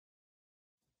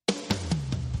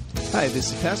Hi,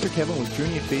 this is Pastor Kevin with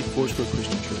Journey of Faith Foursquare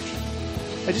Christian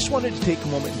Church. I just wanted to take a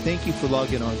moment and thank you for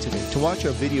logging on today to watch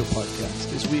our video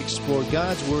podcast as we explore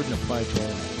God's Word and apply it to our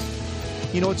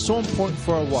lives. You know, it's so important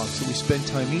for our walks that we spend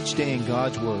time each day in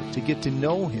God's Word to get to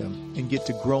know Him and get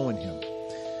to grow in Him.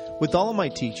 With all of my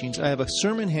teachings, I have a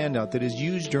sermon handout that is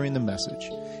used during the message.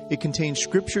 It contains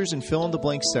scriptures and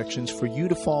fill-in-the-blank sections for you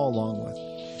to follow along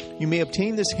with. You may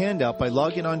obtain this handout by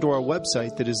logging onto our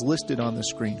website that is listed on the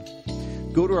screen.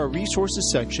 Go to our resources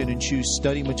section and choose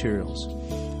study materials.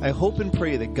 I hope and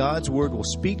pray that God's Word will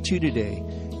speak to you today,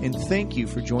 and thank you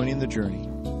for joining the journey.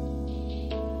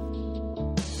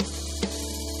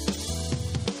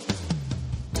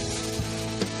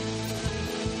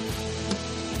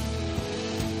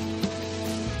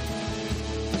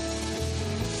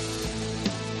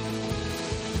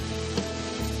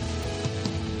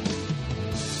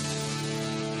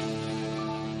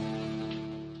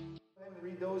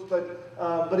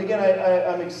 But again,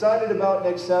 I'm excited about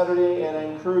next Saturday, and I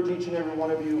encourage each and every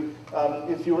one of you,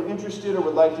 if you are interested or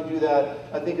would like to do that,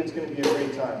 I think it's going to be a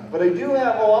great time. But I do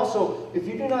have, also, if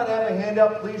you do not have a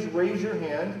handout, please raise your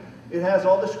hand. It has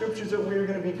all the scriptures that we're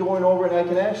going to be going over, and I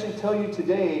can actually tell you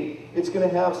today, it's going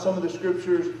to have some of the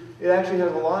scriptures. It actually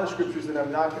has a lot of scriptures that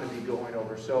I'm not going to be going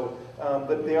over. So,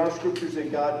 but they are scriptures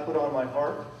that God put on my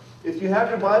heart. If you have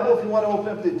your Bible, if you want to open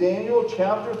up to Daniel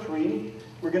chapter 3,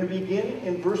 we're going to begin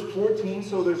in verse 14.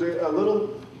 So there's a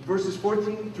little verses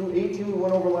 14 through 18 we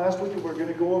went over last week, and we're going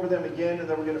to go over them again, and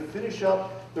then we're going to finish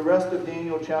up the rest of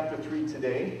Daniel chapter 3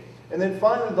 today. And then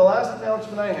finally, the last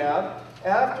announcement I have,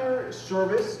 after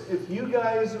service, if you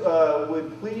guys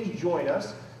would please join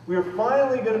us, we are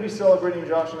finally going to be celebrating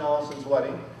Josh and Allison's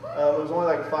wedding. It was only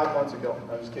like 5 months ago.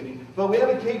 I'm just kidding. But we have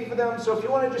a cake for them, so if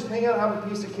you want to just hang out and have a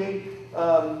piece of cake,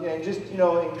 and just,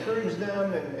 encourage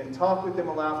them and talk with them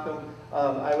and laugh with them,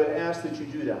 I would ask that you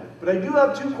do that. But I do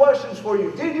have 2 questions for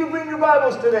you. Did you bring your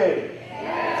Bibles today?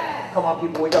 Yes. Come on,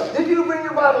 people, wake up. Did you bring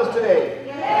your Bibles today?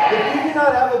 Yes. If you do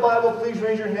not have a Bible, please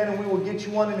raise your hand and we will get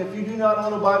you one. And if you do not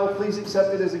own a Bible, please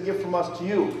accept it as a gift from us to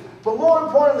you. But more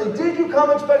importantly, did you come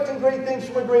expecting great things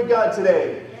from a great God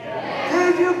today?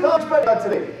 Yes. Did you come expecting God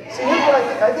today? See, here's what I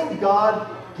think. I think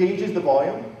God gauges the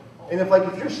volume. And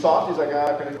if you're soft, He's like,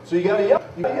 so you gotta yell.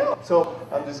 You gotta yell. So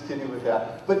I'm just kidding with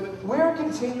that. But we're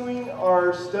continuing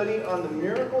our study on the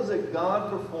miracles that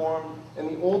God performed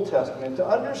in the Old Testament to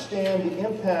understand the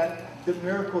impact that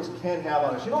miracles can have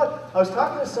on us. You know what? I was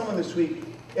talking to someone this week,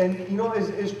 and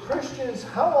as Christians,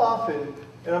 how often,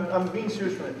 and I'm being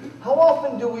serious for a minute, how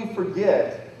often do we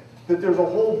forget that there's a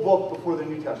whole book before the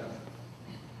New Testament?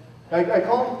 I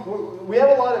call them, we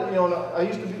have a lot of,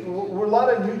 we're a lot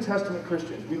of New Testament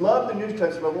Christians. We love the New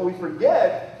Testament, but we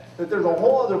forget that there's a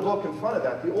whole other book in front of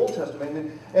that, the Old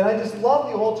Testament. And I just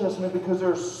love the Old Testament because there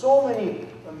are so many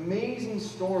amazing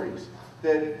stories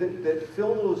that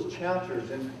fill those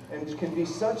chapters and can be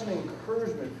such an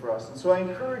encouragement for us. And so I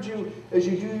encourage you, as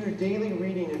you do your daily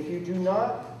reading, if you do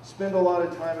not spend a lot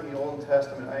of time in the Old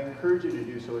Testament, I encourage you to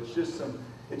do so. It's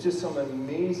just some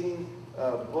amazing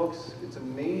books. It's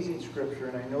amazing scripture,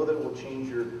 and I know that it will change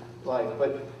your life.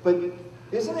 But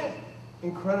isn't it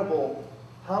incredible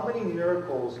how many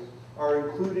miracles are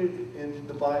included in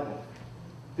the Bible?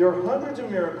 There are hundreds of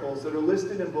miracles that are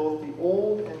listed in both the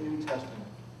Old and New Testament.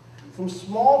 From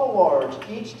small to large,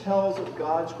 each tells of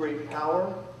God's great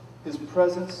power, His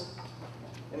presence,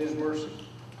 and His mercy.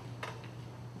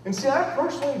 And see, I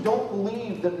personally don't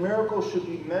believe that miracles should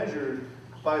be measured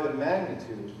by the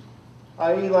magnitude,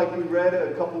 i.e., like we read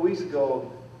a couple weeks ago,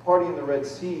 parting the Red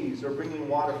Seas or bringing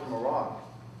water from a rock.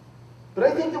 But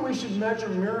I think that we should measure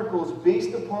miracles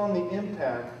based upon the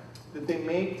impact that they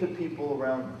make to people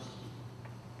around us.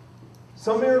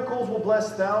 Some miracles will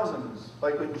bless thousands,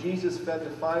 like when Jesus fed the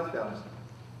 5,000.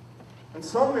 And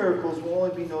some miracles will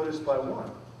only be noticed by one,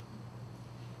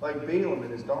 like Balaam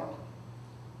and his donkey.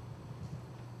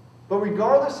 But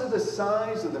regardless of the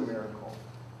size of the miracle,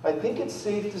 I think it's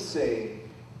safe to say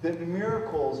that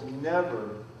miracles never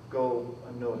go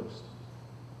unnoticed.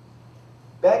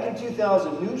 Back in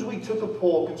 2000, Newsweek took a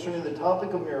poll concerning the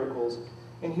topic of miracles,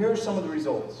 and here are some of the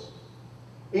results.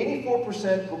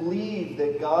 84% believe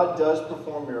that God does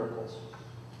perform miracles.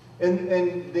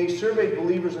 And they surveyed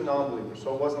believers and non-believers,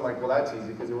 so it wasn't like, well, that's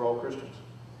easy because they were all Christians.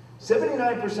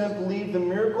 79% believe the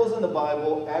miracles in the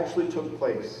Bible actually took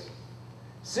place.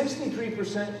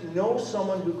 63% know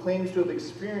someone who claims to have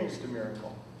experienced a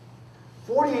miracle.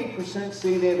 48%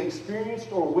 say they have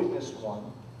experienced or witnessed one.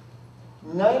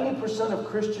 90% of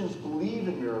Christians believe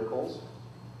in miracles.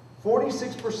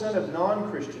 46% of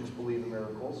non-Christians believe in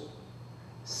miracles.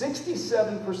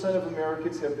 67% of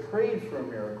Americans have prayed for a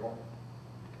miracle.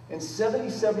 and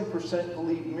 77%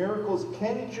 believe miracles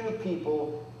can cure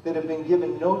people that have been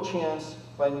given no chance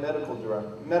by medical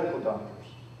doctors.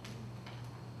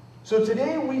 So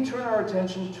today we turn our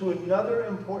attention to another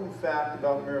important fact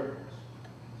about miracles,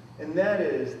 and that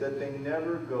is that they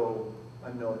never go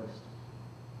unnoticed.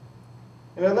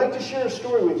 And I'd like to share a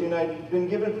story with you, and I've been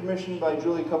given permission by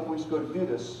Julie a couple weeks ago to do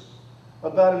this,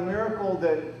 about a miracle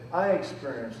that I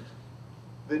experienced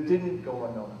that didn't go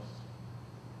unnoticed.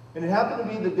 And it happened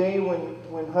to be the day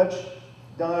when Hutch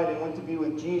died and went to be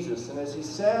with Jesus. And as he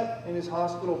sat in his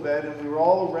hospital bed, and we were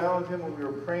all around him, and we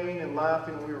were praying and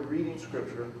laughing, and we were reading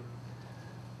Scripture,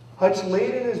 Hutch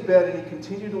laid in his bed, and he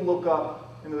continued to look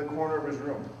up into the corner of his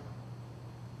room.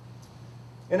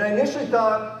 And I initially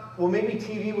thought, well, maybe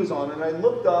TV was on, and I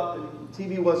looked up, and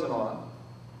TV wasn't on.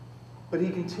 But he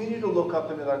continued to look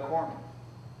up into that corner.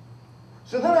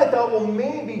 So then I thought, well,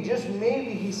 maybe, just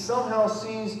maybe, he somehow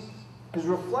sees his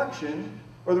reflection,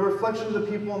 or the reflection of the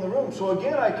people in the room. So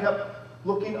again, I kept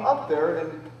looking up there,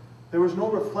 and there was no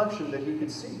reflection that he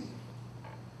could see.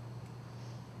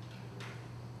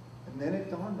 And then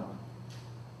it dawned on him.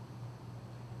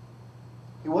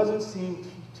 He wasn't seeing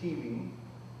TV.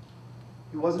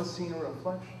 He wasn't seeing a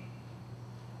reflection.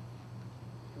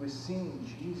 He was seeing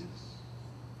Jesus.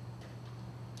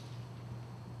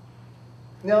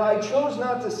 Now, I chose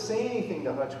not to say anything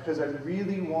to Hutch because I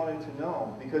really wanted to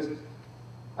know, because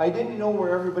I didn't know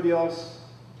where everybody else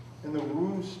in the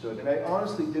room stood, and I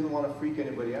honestly didn't want to freak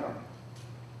anybody out.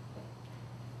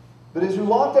 But as we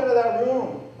walked out of that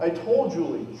room, I told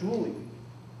Julie,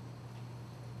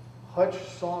 Hutch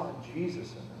saw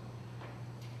Jesus in it.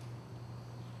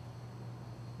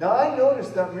 Now, I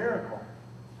noticed that miracle,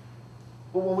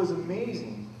 but what was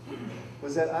amazing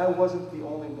was that I wasn't the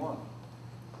only one.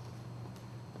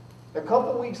 A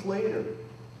couple weeks later,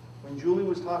 when Julie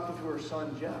was talking to her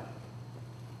son,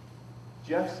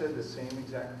 Jeff said the same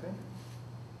exact thing.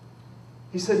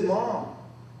 He said, Mom,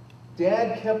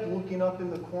 Dad kept looking up in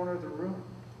the corner of the room.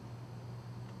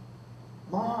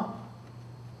 Mom,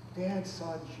 Dad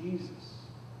saw Jesus.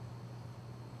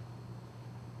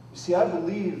 You see, I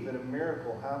believe that a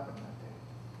miracle happened that day.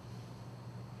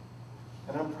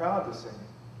 And I'm proud to say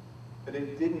that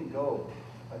it didn't go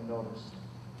unnoticed.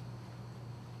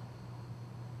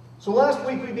 So last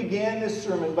week we began this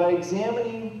sermon by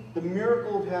examining the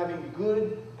miracle of having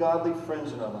good, godly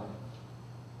friends in our life.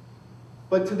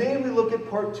 But today we look at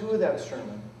part 2 of that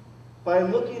sermon by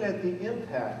looking at the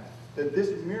impact that this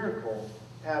miracle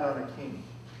had on a king.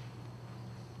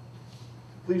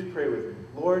 Please pray with me.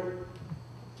 Lord,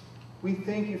 we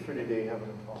thank you for today,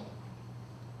 Heavenly Father.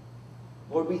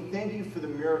 Lord, we thank you for the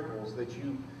miracles that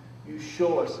you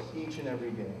show us each and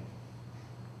every day.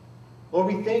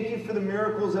 Lord, we thank you for the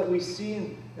miracles that we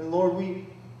see, and Lord, we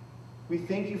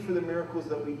thank you for the miracles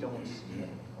that we don't see.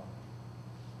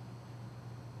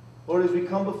 Lord, as we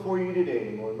come before you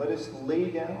today, Lord, let us lay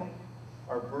down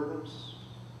our burdens.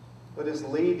 Let us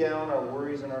lay down our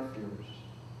worries and our fears.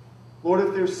 Lord,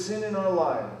 if there's sin in our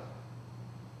life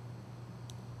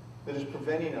that is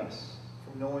preventing us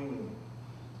from knowing you,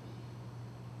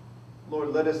 Lord,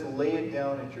 let us lay it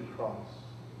down at your cross.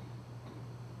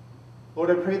 Lord,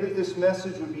 I pray that this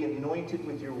message would be anointed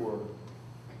with your word.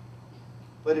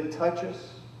 Let it touch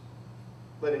us.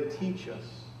 Let it teach us.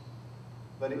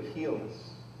 Let it heal us.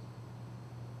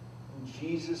 In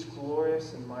Jesus'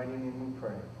 glorious and mighty name we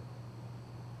pray.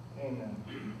 Amen.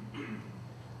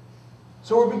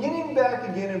 So we're beginning back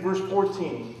again in verse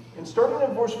 14. And starting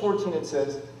in verse 14 it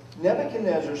says,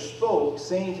 Nebuchadnezzar spoke,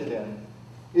 saying to them,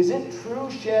 Is it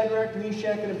true, Shadrach,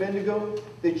 Meshach, and Abednego,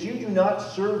 that you do not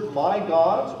serve my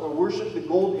gods or worship the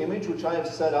gold image which I have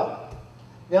set up?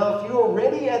 Now, if you are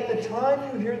ready at the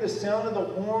time you hear the sound of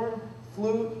the horn,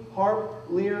 flute, harp,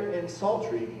 lyre, and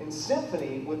psaltery, and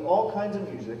symphony with all kinds of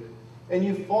music, and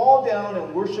you fall down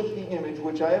and worship the image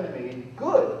which I have made,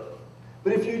 good.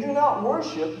 But if you do not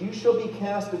worship, you shall be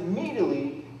cast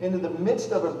immediately into the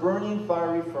midst of a burning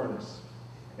fiery furnace.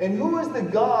 And who is the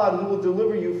God who will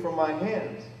deliver you from my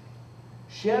hands?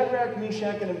 Shadrach,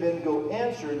 Meshach, and Abednego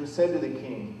answered and said to the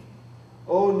king,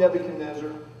 O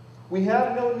Nebuchadnezzar, we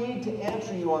have no need to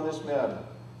answer you on this matter.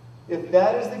 If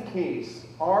that is the case,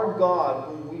 our God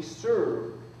whom we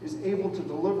serve is able to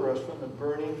deliver us from the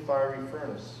burning fiery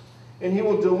furnace. And he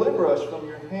will deliver us from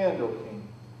your hand, O king.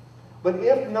 But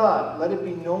if not, let it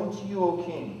be known to you, O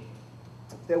king,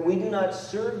 that we do not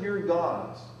serve your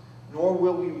gods, nor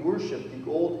will we worship the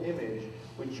gold image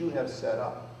which you have set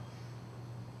up.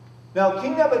 Now,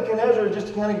 King Nebuchadnezzar, just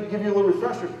to kind of give you a little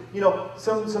refresher,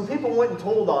 some people went and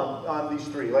told on these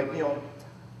three. Like,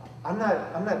 I'm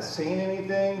not saying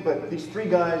anything, but these three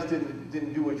guys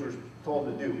didn't do what you were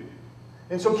told to do.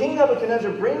 And so King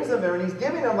Nebuchadnezzar brings them there, and he's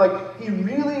giving them, like, he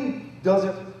really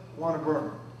doesn't want to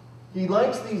burn. He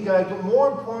likes these guys, but more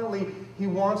importantly, he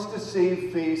wants to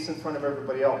save face in front of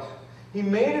everybody else. He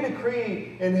made a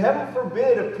decree, and heaven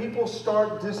forbid if people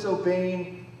start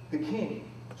disobeying the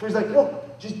king. So he's like,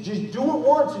 look, just do it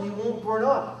once and you won't burn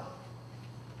up.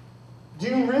 Do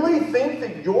you really think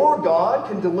that your God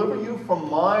can deliver you from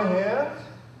my hand?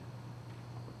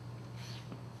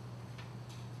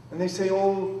 And they say,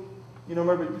 oh, you know,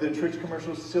 remember the church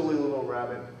commercial, silly little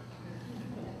rabbit?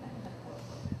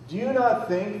 Do you not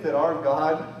think that our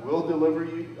God will deliver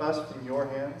us from your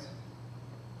hands?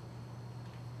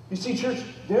 You see, church,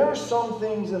 there are some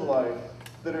things in life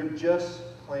that are just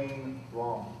plain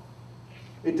wrong.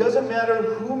 It doesn't matter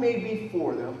who may be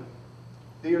for them,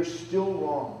 they are still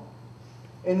wrong.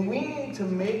 And we need to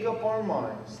make up our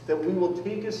minds that we will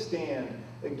take a stand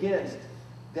against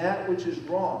that which is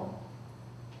wrong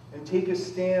and take a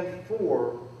stand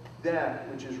for that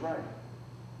which is right.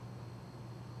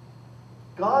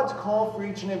 God's call for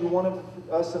each and every one of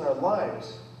us in our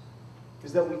lives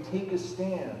is that we take a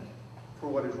stand for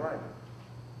what is right.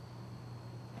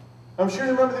 I'm sure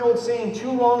you remember the old saying,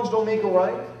 2 wrongs don't make a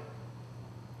right.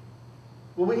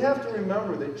 Well, we have to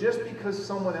remember that just because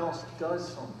someone else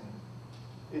does something,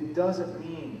 it doesn't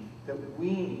mean that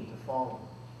we need to follow.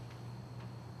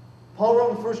 Paul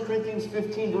wrote in 1 Corinthians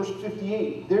 15, verse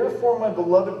 58, therefore, my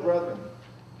beloved brethren,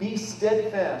 be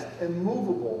steadfast and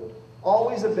immovable,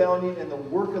 always abounding in the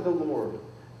work of the Lord,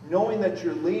 knowing that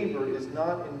your labor is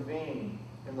not in vain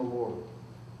in the Lord.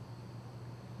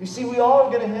 You see, we all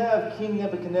are going to have King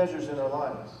Nebuchadnezzars in our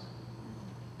lives.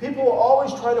 People will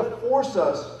always try to force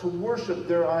us to worship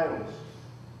their idols.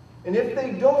 And if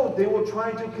they don't, they will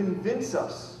try to convince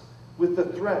us with the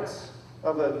threats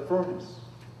of a furnace.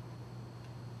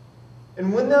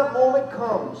 And when that moment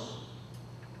comes,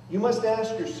 you must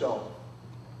ask yourself,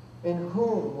 in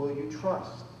whom will you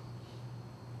trust?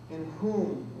 In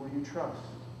whom will you trust?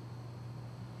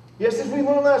 Yes, as we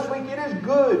learned last week, it is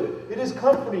good, it is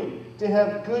comforting to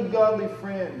have good, godly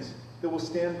friends that will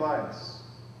stand by us.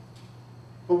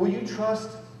 But will you trust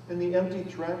in the empty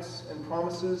threats and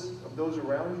promises of those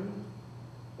around you?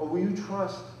 Or will you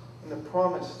trust in the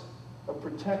promise of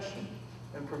protection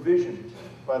and provision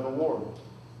by the Lord?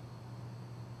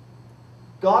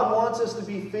 God wants us to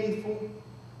be faithful,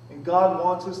 and God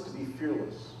wants us to be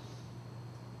fearless.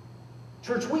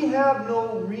 Church, we have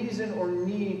no reason or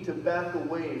need to back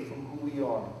away from who we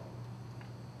are.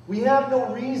 We have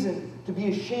no reason to be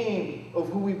ashamed of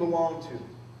who we belong to.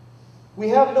 We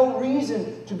have no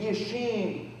reason to be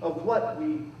ashamed of what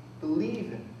we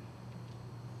believe in.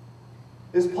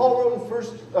 As Paul wrote in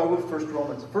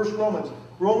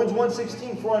Romans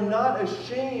 1:16, for I'm not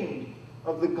ashamed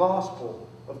of the gospel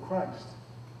of Christ.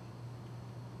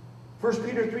 1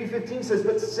 Peter 3:15 says,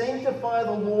 but sanctify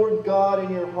the Lord God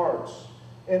in your hearts,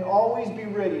 and always be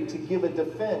ready to give a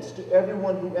defense to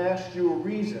everyone who asks you a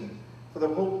reason for the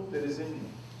hope that is in you.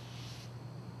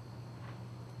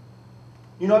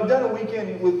 You know, I've done a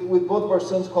weekend with both of our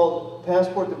sons called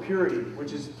Passport to Purity,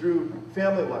 which is through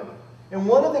Family Life. And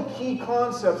one of the key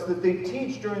concepts that they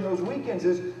teach during those weekends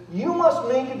is you must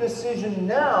make a decision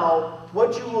now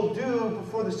what you will do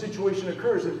before the situation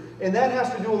occurs. And that has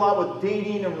to do a lot with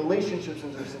dating and relationships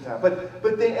and this and that.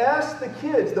 But they ask the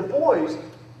kids, the boys,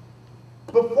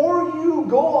 before you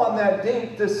go on that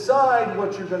date, decide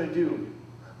what you're going to do.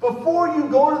 Before you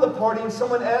go to the party and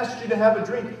someone asks you to have a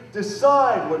drink,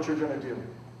 decide what you're going to do.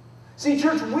 See,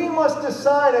 church, we must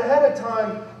decide ahead of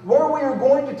time where we are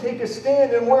going to take a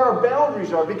stand and where our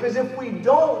boundaries are. Because if we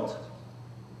don't,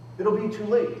 it'll be too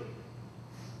late.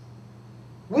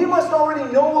 We must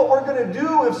already know what we're going to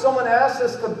do if someone asks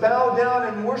us to bow down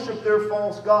and worship their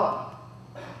false god.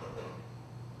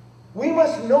 We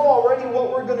must know already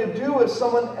what we're going to do if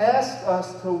someone asks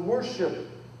us to worship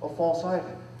a false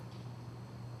idol.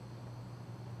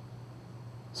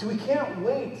 See, we can't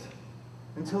wait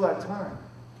until that time.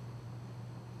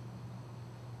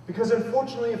 Because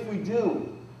unfortunately, if we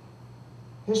do,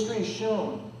 history has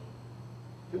shown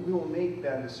that we will make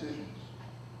bad decisions.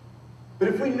 But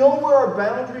if we know where our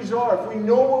boundaries are, if we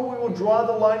know where we will draw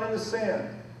the line in the sand,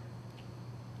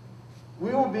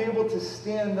 we will be able to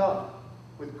stand up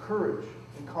with courage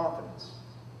and confidence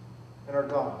in our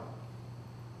God.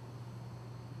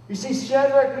 You see,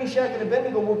 Shadrach, Meshach, and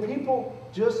Abednego were people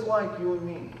just like you and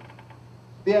me.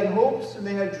 They had hopes and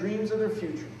they had dreams of their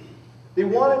future. They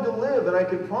wanted to live, and I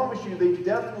can promise you they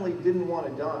definitely didn't want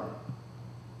to die.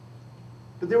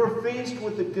 But they were faced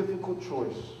with a difficult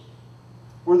choice.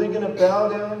 Were they going to bow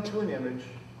down to an image,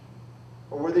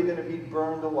 or were they going to be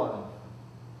burned alive?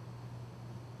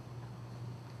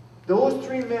 Those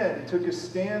three men took a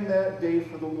stand that day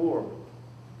for the Lord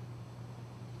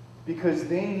because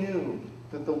they knew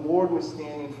that the Lord was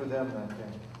standing for them that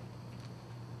day.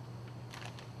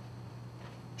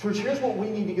 Church, here's what we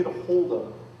need to get a hold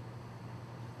of.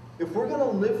 If we're going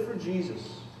to live for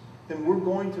Jesus, then we're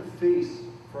going to face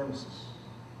furnaces.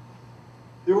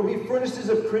 There will be furnaces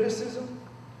of criticism,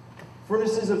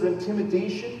 furnaces of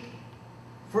intimidation,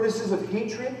 furnaces of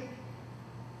hatred,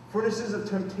 furnaces of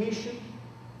temptation,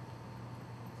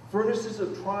 furnaces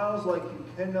of trials like you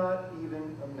cannot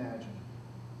even imagine.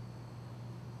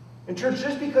 And church,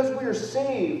 just because we are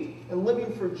saved and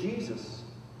living for Jesus,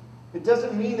 it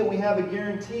doesn't mean that we have a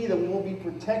guarantee that we will be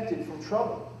protected from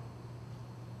trouble.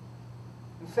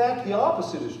 In fact, the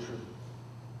opposite is true.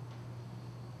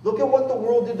 Look at what the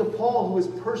world did to Paul, who was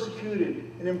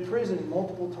persecuted and imprisoned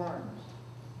multiple times.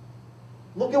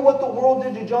 Look at what the world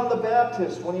did to John the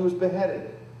Baptist when he was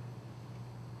beheaded.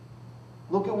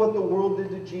 Look at what the world did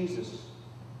to Jesus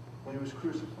when he was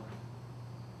crucified.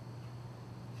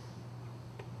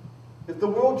 If the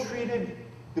world treated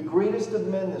the greatest of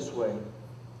men this way,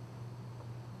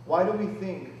 why do we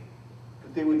think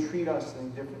that they would treat us any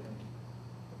differently?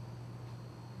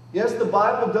 Yes, the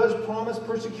Bible does promise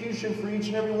persecution for each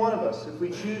and every one of us if we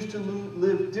choose to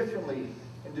live differently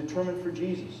and determined for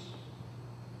Jesus.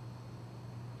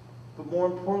 But more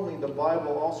importantly, the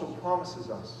Bible also promises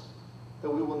us that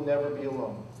we will never be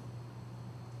alone.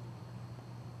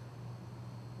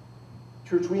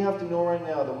 Church, we have to know right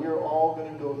now that we are all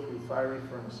going to go through fiery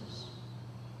furnaces.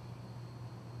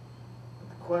 But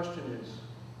the question is,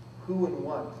 who and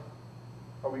what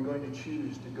are we going to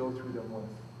choose to go through them with?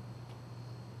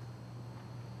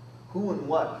 Who and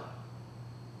what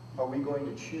are we going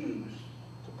to choose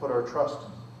to put our trust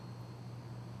in?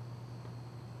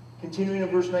 Continuing in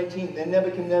verse 19, then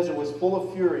Nebuchadnezzar was full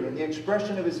of fury, and the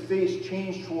expression of his face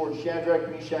changed towards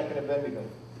Shadrach, Meshach, and Abednego.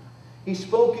 He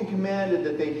spoke and commanded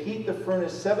that they heat the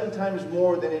furnace 7 times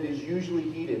more than it is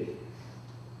usually heated.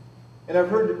 And I've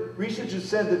heard researchers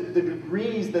said that the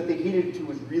degrees that they heated it to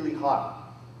was really hot.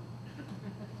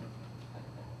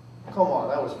 Come on,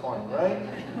 that was fun, right?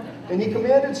 And he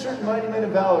commanded certain mighty men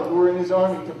of valor who were in his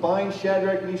army to bind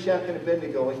Shadrach, Meshach, and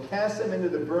Abednego and cast them into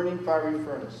the burning fiery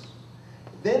furnace.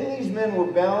 Then these men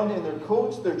were bound in their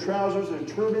coats, their trousers, their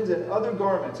turbans, and other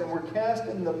garments, and were cast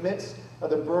in the midst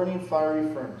of the burning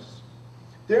fiery furnace.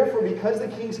 Therefore, because the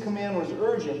king's command was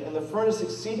urgent and the furnace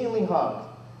exceedingly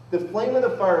hot, the flame of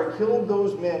the fire killed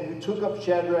those men who took up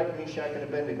Shadrach, Meshach, and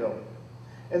Abednego.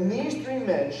 And these 3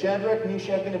 men, Shadrach,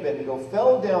 Meshach, and Abednego,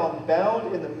 fell down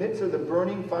bound in the midst of the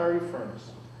burning fiery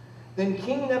furnace. Then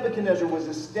King Nebuchadnezzar was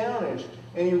astonished,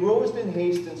 and he rose in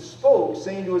haste and spoke,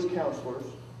 saying to his counselors,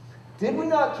 did we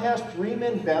not cast 3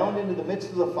 men bound into the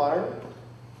midst of the fire?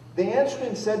 They answered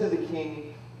and said to the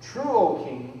king, true, O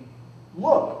king.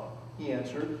 Look, he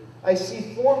answered, I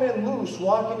see 4 men loose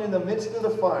walking in the midst of the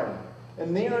fire,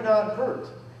 and they are not hurt.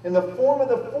 And the form of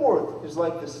the 4th is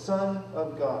like the Son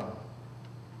of God.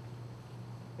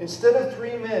 Instead of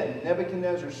 3 men,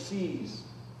 Nebuchadnezzar sees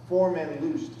 4 men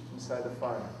loosed inside the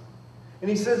fire.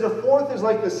 And he says the 4th is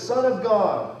like the Son of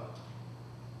God.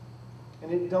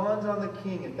 And it dawns on the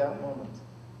king at that moment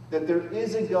that there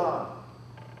is a God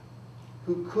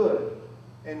who could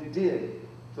and did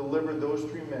deliver those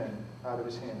 3 men out of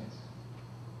his hands.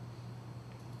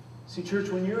 See, church,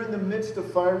 when you're in the midst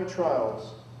of fiery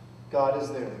trials, God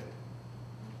is there.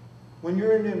 When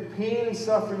you're in pain and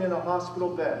suffering in a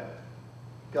hospital bed,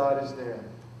 God is there.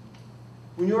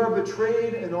 When you are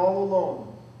betrayed and all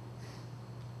alone,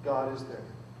 God is there.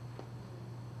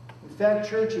 In fact,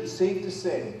 church, it's safe to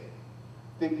say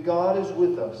that God is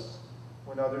with us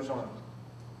when others aren't.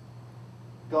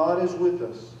 God is with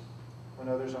us when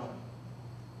others aren't.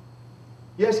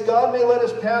 Yes, God may let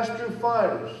us pass through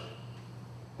fires,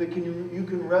 but you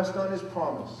can rest on his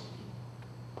promise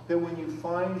that when you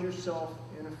find yourself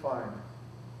in a fire,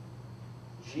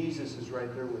 Jesus is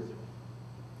right there with you.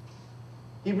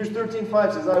 Hebrews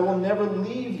 13:5 says, I will never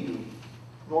leave you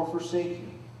nor forsake you.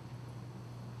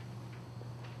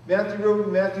 Matthew wrote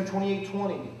in Matthew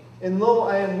 28:20, and lo,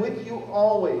 I am with you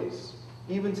always,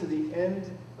 even to the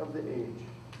end of the age.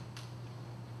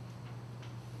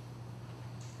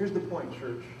 Here's the point,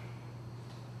 church.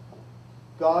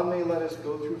 God may let us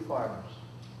go through fires,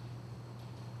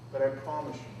 but I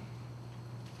promise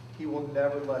you, he will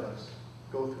never let us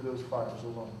go through those fires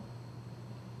alone.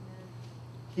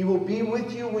 He will be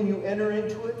with you when you enter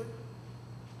into it,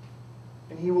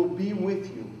 and he will be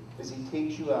with you as he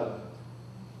takes you out of it.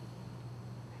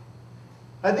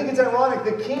 I think it's ironic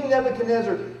that King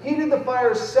Nebuchadnezzar heated the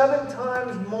fire 7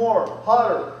 times more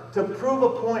hotter to prove a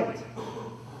point.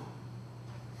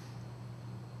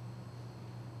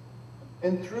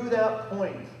 And through that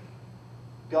point,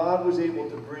 God was able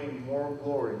to bring more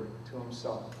glory to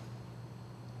himself.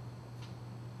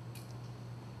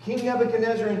 King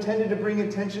Nebuchadnezzar intended to bring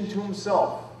attention to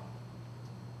himself,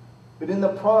 but in the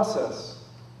process,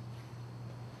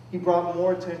 he brought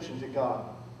more attention to God.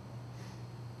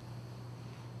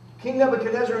 King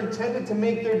Nebuchadnezzar intended to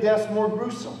make their deaths more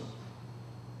gruesome.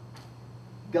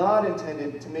 God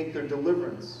intended to make their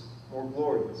deliverance more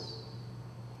glorious.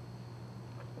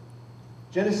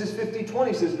 Genesis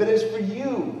 50:20 says, "But as for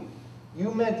you,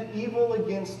 you meant evil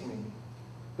against me,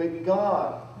 but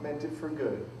God meant it for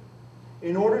good,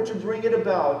 in order to bring it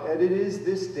about as it is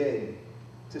this day,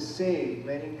 to save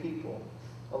many people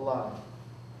alive."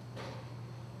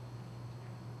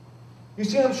 You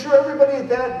see, I'm sure everybody at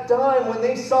that time, when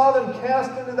they saw them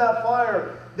cast into that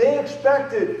fire, they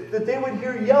expected that they would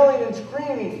hear yelling and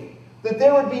screaming, that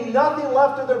there would be nothing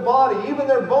left of their body. Even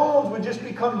their bones would just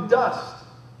become dust.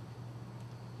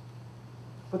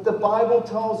 But the Bible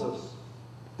tells us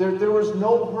there was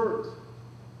no hurt.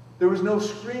 There was no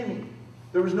screaming.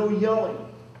 There was no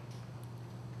yelling.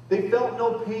 They felt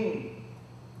no pain,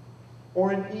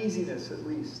 or uneasiness at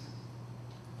least.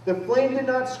 The flame did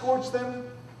not scorch them.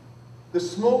 The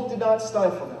smoke did not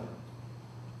stifle them.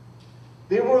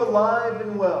 They were alive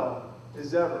and well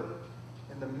as ever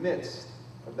in the midst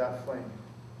of that flame.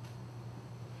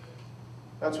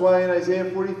 That's why in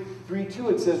Isaiah 43:2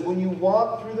 it says, "When you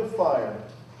walk through the fire,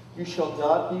 you shall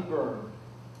not be burned,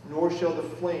 nor shall the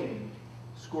flame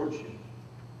scorch you."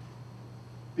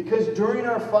 Because during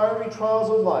our fiery trials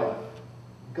of life,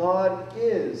 God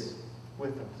is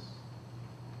with us.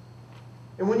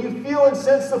 And when you feel and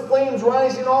sense the flames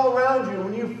rising all around you,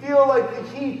 when you feel like the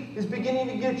heat is beginning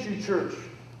to get you, church,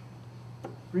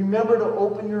 remember to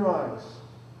open your eyes.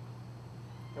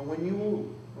 And when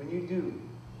you do,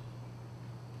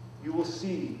 you will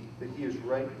see that He is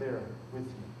right there with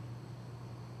you.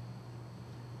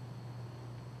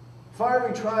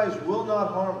 Fiery trials will not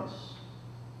harm us.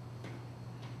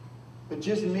 But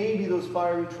just maybe those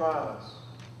fiery trials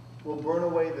will burn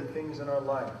away the things in our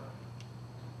life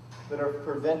that are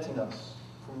preventing us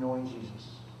from knowing Jesus.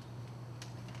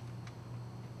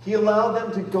 He allowed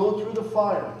them to go through the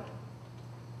fire,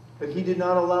 but He did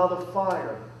not allow the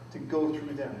fire to go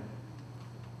through them.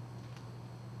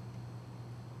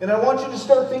 And I want you to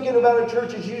start thinking about it,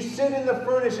 church, as you sit in the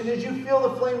furnace and as you feel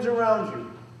the flames around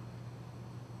you.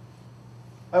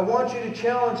 I want you to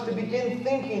challenge to begin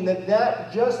thinking that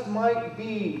that just might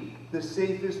be the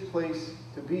safest place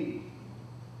to be.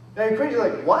 Now you're crazy,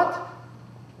 like, what?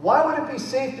 Why would it be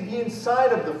safe to be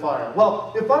inside of the fire?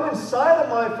 Well, if I'm inside of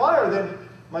my fire, then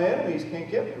my enemies can't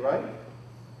get me, right?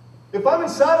 If I'm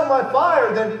inside of my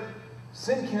fire, then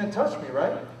sin can't touch me,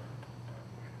 right?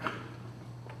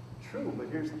 True, but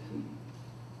here's the key.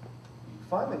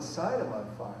 If I'm inside of my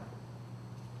fire,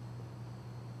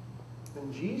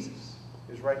 then Jesus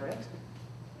is right next to me.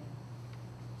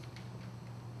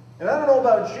 And I don't know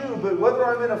about you, but whether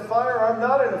I'm in a fire or I'm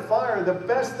not in a fire, the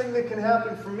best thing that can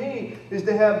happen for me is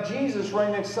to have Jesus right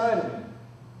next side of me.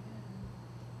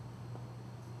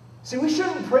 See, we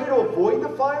shouldn't pray to avoid the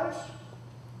fires.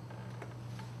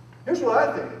 Here's what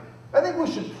I think. I think we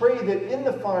should pray that in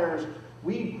the fires,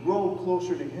 we grow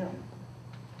closer to Him.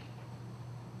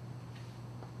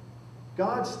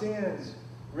 God stands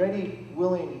ready,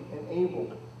 willing, and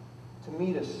able to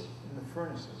meet us in the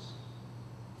furnaces.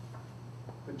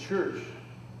 But church,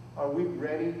 are we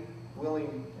ready,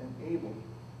 willing, and able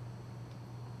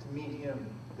to meet Him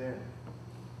there?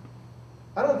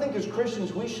 I don't think as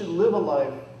Christians we should live a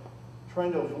life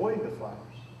trying to avoid the fires.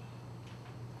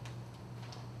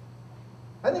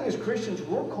 I think as Christians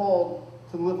we're called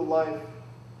to live a life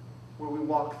where we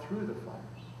walk through the fires.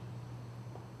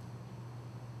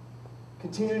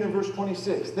 Continuing in verse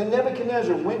 26. Then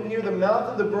Nebuchadnezzar went near the mouth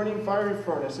of the burning fiery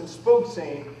furnace and spoke,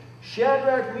 saying,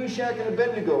 Shadrach, Meshach, and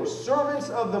Abednego, servants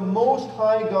of the Most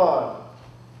High God,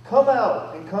 come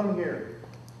out and come here.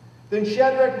 Then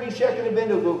Shadrach, Meshach, and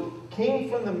Abednego came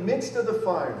from the midst of the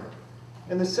fire.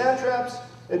 And the satraps,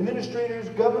 administrators,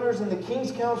 governors, and the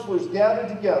king's counselors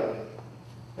gathered together.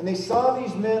 And they saw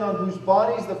these men on whose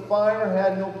bodies the fire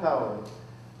had no power.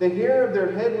 The hair of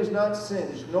their head was not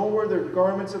singed, nor were their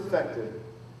garments affected.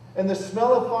 And the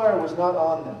smell of fire was not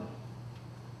on them.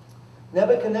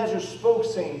 Nebuchadnezzar spoke,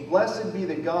 saying, Blessed be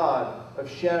the God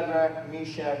of Shadrach,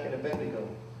 Meshach, and Abednego,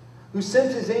 who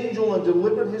sent His angel and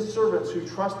delivered His servants who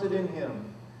trusted in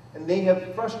Him. And they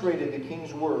have frustrated the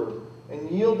king's word and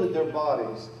yielded their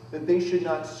bodies, that they should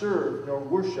not serve nor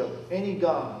worship any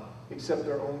god except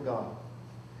their own God.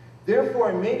 Therefore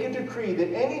I make a decree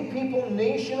that any people,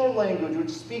 nation, or language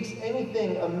which speaks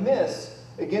anything amiss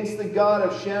against the God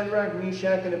of Shadrach,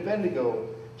 Meshach, and Abednego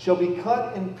shall be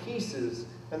cut in pieces,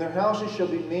 and their houses shall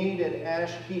be made an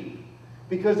ash heap,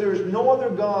 because there is no other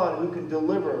God who can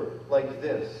deliver like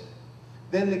this.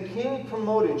 Then the king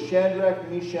promoted Shadrach,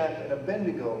 Meshach, and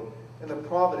Abednego in the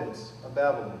province of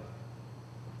Babylon.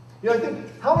 I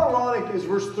think, how ironic is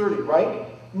verse 30, right?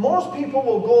 Most people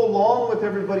will go along with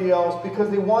everybody else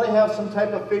because they want to have some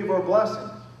type of favor or blessing.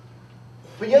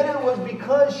 But yet it was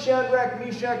because Shadrach,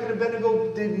 Meshach, and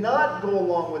Abednego did not go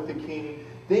along with the king,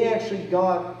 they actually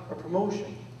got a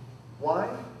promotion. Why?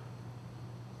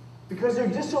 Because their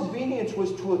disobedience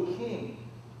was to a king,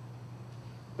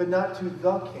 but not to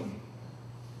the king.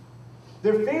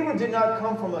 Their favor did not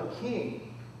come from a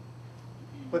king,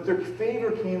 but their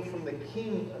favor came from the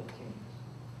King of Kings.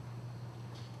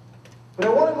 But I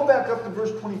want to go back up to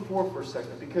verse 24 for a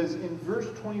second, because in verse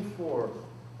 24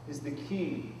 is the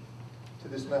key to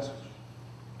this message.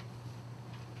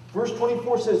 Verse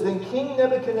 24 says, Then King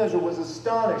Nebuchadnezzar was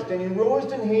astonished, and he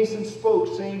rose in haste and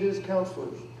spoke, saying to his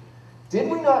counselors, Did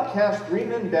we not cast 3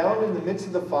 men bound in the midst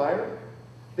of the fire?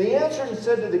 They answered and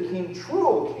said to the king, True,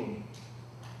 O king.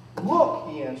 Look,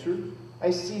 he answered,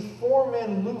 I see 4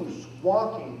 men loose,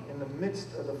 walking in the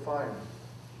midst of the fire,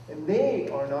 and they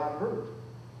are not hurt.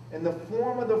 And the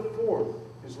form of the 4th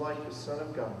is like the Son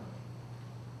of God.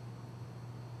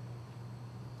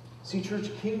 See, church,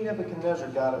 King Nebuchadnezzar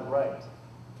got it right.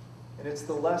 And it's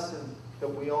the lesson that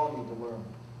we all need to learn.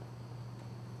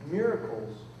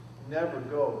 Miracles never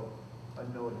go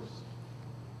unnoticed.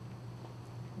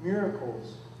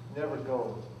 Miracles never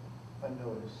go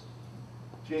unnoticed.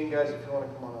 Jane, guys, if you want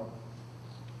to come on up.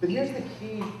 But here's the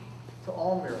key to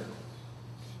all miracles.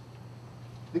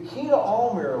 The key to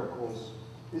all miracles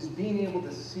is being able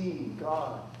to see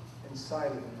God inside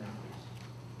of the miracles.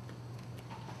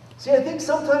 See, I think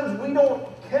sometimes we don't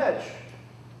catch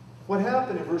what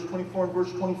happened in verse 24 and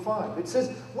verse 25. It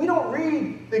says, we don't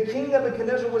read that King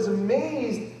Nebuchadnezzar was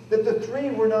amazed that the 3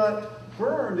 were not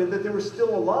burned and that they were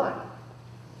still alive.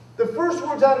 The first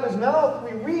words out of his mouth,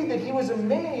 we read that he was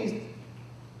amazed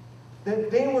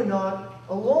that they were not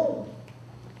alone.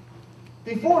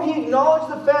 Before he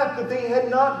acknowledged the fact that they had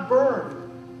not burned,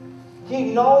 he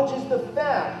acknowledges the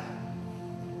fact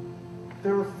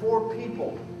there were 4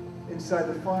 people inside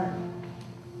the fire.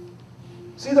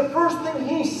 See, the first thing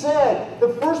he said, the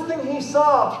first thing he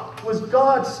saw was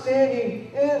God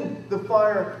standing in the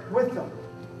fire with them.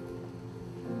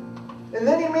 And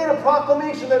then he made a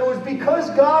proclamation that it was because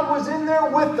God was in there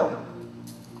with them,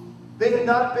 they had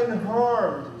not been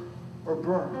harmed or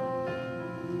burned.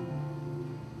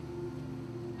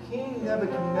 King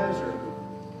Nebuchadnezzar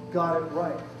got it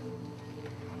right.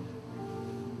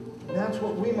 And that's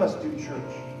what we must do,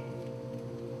 church.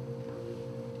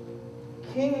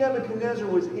 King Nebuchadnezzar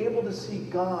was able to see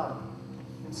God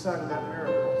inside of that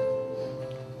miracle.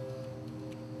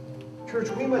 Church,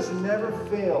 we must never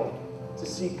fail to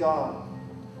see God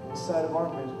inside of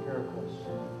our miracles.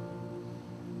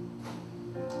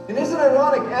 And isn't it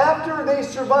ironic? After they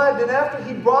survived and after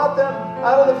he brought them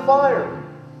out of the fire,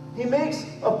 he makes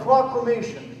a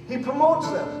proclamation. He promotes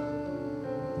them.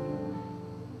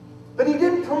 But he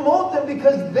didn't promote them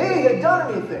because they had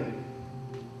done anything.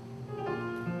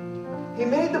 He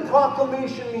made the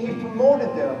proclamation and he promoted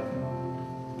them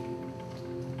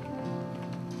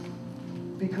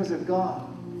because of God.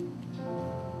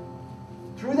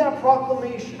 Through that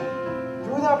proclamation,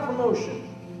 through that promotion,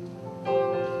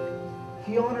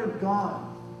 he honored God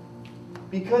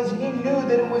because he knew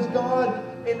that it was God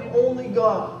and only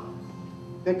God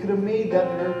that could have made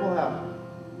that miracle happen.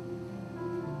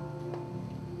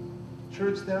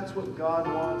 Church, that's what God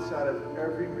wants out of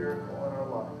every miracle in our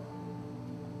life.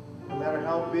 No matter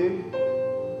how big,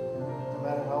 no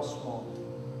matter how small.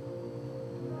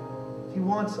 He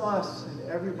wants us and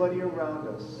everybody around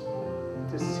us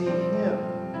to see him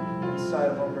inside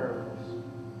of our miracles.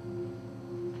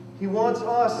 He wants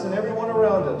us and everyone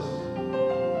around us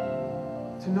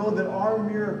to know that our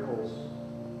miracles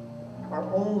are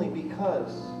only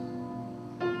because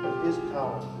of his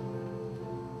power.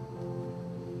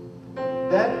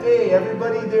 That day,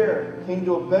 everybody there came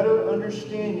to a better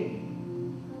understanding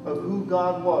of who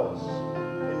God was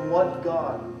and what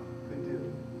God could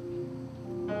do.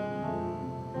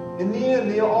 In the end,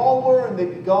 they all learned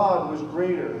that God was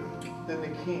greater than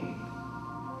the king,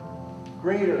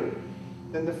 greater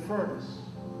than the furnace,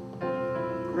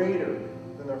 greater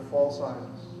than their false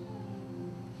idols.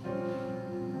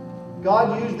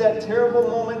 God used that terrible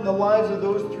moment in the lives of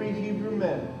those 3 Hebrew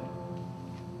men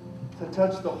to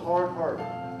touch the hard heart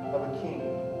of a king.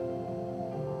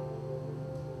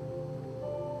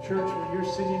 Church, when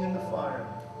you're sitting in the fire,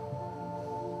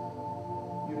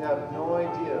 you have no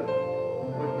idea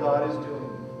what God is doing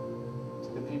to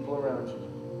the people around you.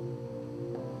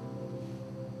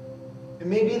 It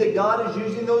may be that God is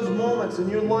using those moments in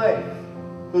your life,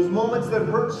 those moments that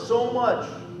hurt so much,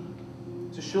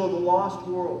 to show the lost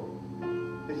world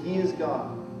that He is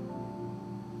God.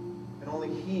 And only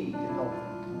He can help them.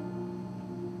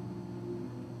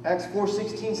 Acts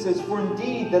 4:16 says, "For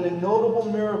indeed that a notable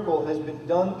miracle has been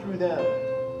done through them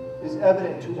is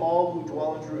evident to all who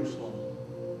dwell in Jerusalem,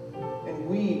 and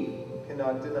we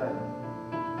cannot deny it."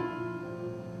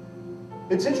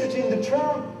 It's interesting, the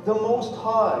term "the Most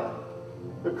High"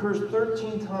 occurs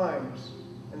 13 times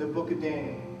in the book of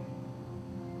Daniel.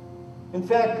 In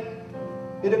fact,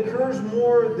 it occurs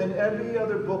more than every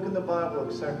other book in the Bible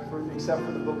except for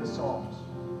the book of Psalms.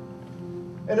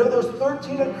 And of those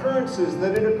 13 occurrences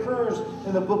that it occurs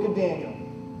in the book of Daniel,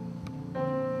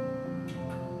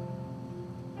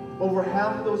 over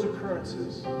half of those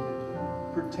occurrences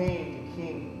pertain to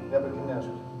King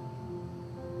Nebuchadnezzar.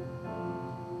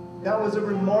 That was a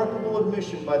remarkable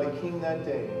admission by the king that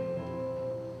day.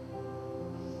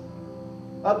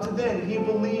 Up to then, he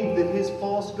believed that his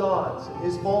false gods and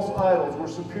his false idols were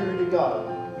superior to God.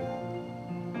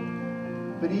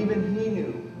 But even he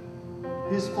knew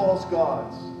his false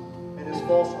gods and his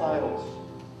false idols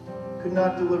could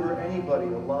not deliver anybody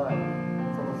alive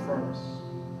from a furnace.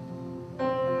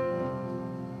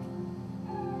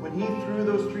 When he threw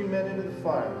those 3 men into the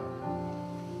fire,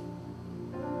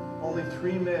 only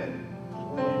 3 men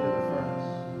went into the furnace.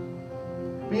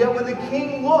 But yet when the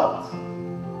king looked,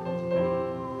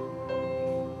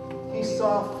 he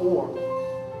saw 4.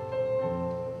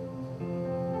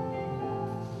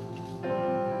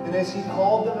 And as he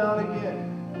called them out again,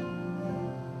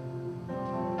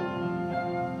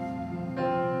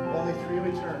 only 3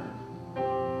 returned.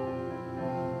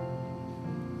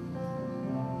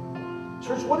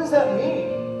 Church, what does that mean?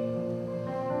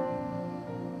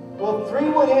 Well, 3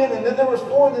 went in, and then there was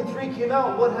 4, and then 3 came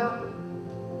out. What happened?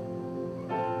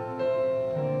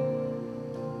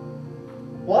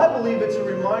 Well, I believe it's a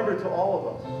reminder to all of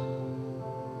us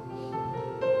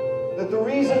that the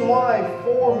reason why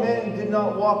 4 men did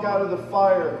not walk out of the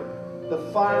fiery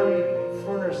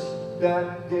furnace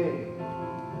that day,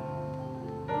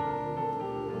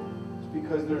 is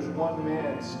because there's 1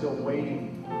 man still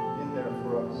waiting in there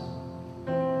for us.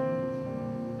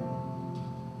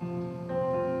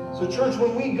 So church,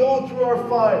 when we go through our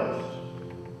fires,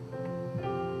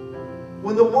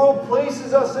 when the world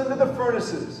places us into the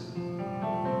furnaces,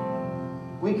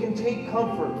 we can take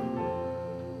comfort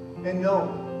and know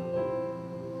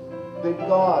that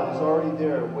God is already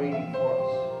there waiting for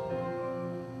us.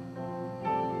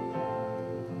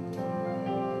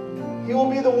 He will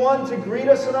be the one to greet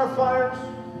us in our fires.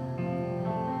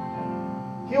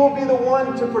 He will be the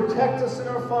one to protect us in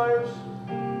our fires.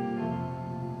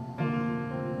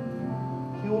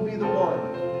 He will be the one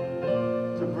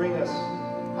to bring us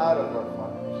out of our fires.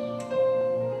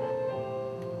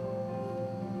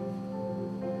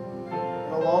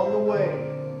 And along the way,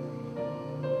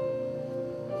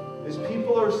 as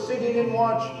people are sitting and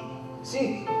watching,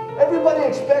 see, everybody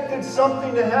expected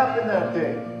something to happen that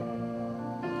day.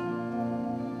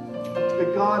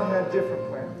 But God had different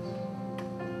plans.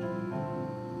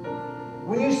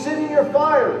 When you sit in your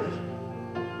fires,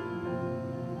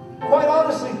 quite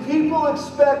honestly, people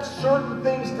expect certain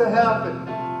things to happen.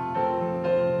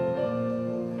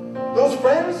 Those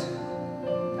friends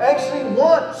actually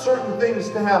want certain things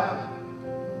to happen.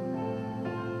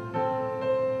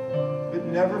 But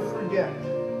never forget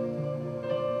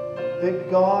that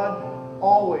God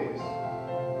always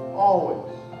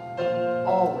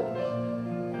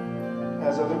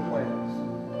has other plans.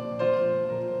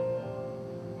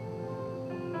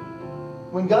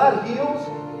 When God heals,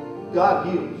 God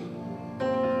heals.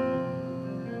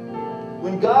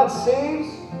 When God saves,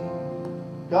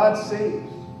 God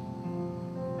saves.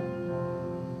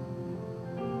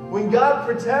 When God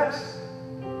protects,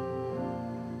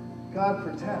 God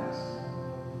protects.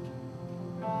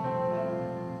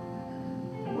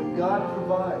 When God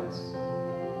provides,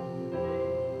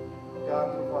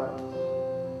 God provides.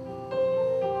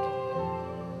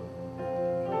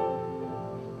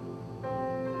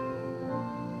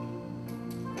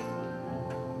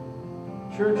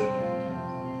 Church,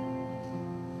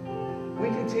 we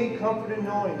can take comfort in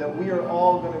knowing that we are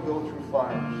all going to go through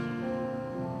fires.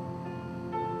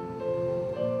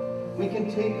 We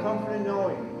can take comfort in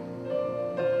knowing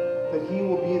that He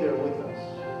will be there with us.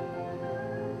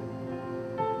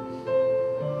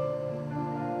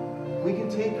 We can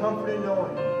take comfort in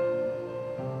knowing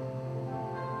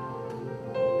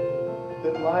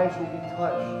that lives will be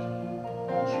touched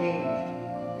and changed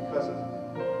because of it.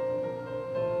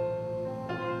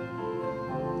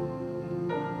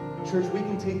 Church, we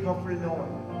can take comfort in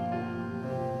knowing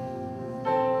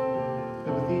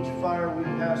that with each fire we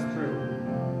pass through,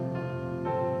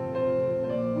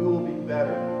 we will be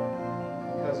better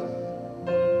because of it.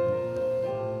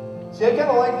 See, I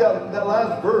kind of like that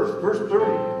last verse, verse 30.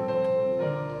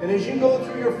 And as you go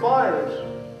through your fires,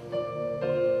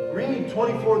 read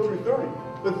 24 through 30.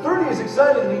 But 30 is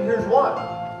exciting to me. Here's why.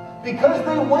 Because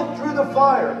they went through the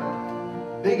fire,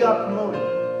 they got promoted.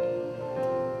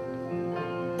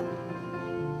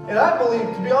 And I believe,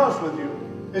 to be honest with you,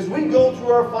 as we go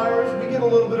through our fires, we get a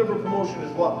little bit of a promotion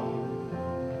as well.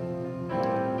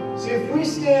 See, if we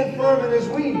stand firm and as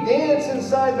we dance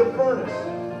inside the furnace,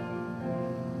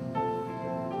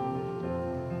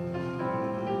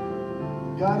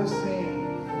 God is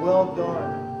saying, well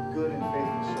done, good and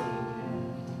faithful servant.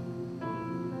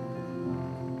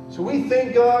 So we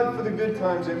thank God for the good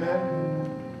times, amen?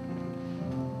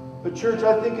 But church,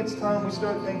 I think it's time we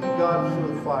start thanking God for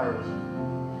the fires.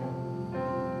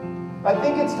 I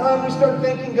think it's time we start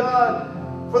thanking God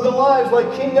for the lives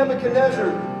like King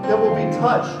Nebuchadnezzar that will be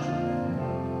touched.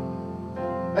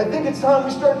 I think it's time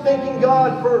we start thanking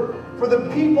God for the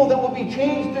people that will be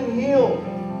changed and healed.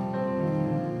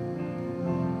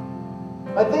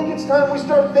 I think it's time we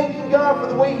start thanking God for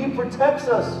the way He protects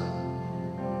us.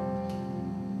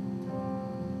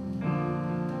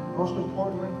 Most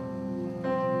importantly,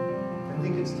 I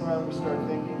think it's time we start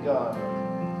thanking God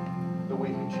the way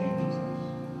He changes us.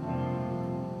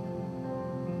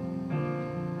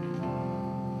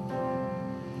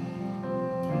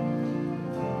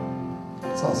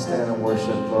 Let's all stand and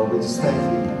worship, Lord. We just thank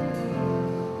you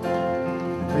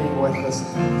for being with us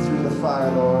through the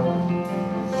fire, Lord.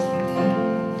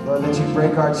 Lord, that you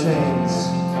break our chains.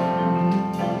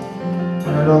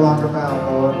 We are no longer bound,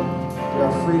 Lord. We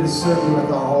are free to serve you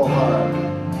with our whole heart.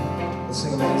 Let's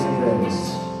sing Amazing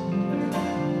Grace.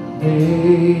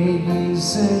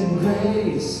 Amazing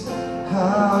grace,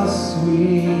 how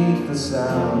sweet the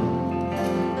sound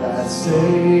that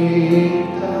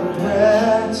saved a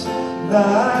wretch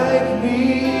like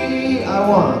me. I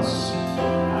once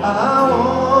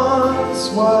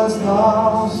was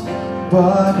lost,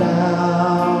 but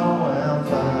now am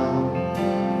found.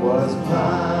 Was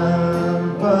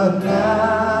blind, but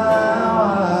now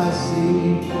I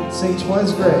see. Sing,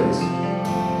 'twas grace.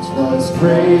 'Twas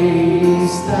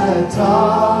grace that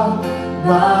taught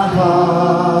my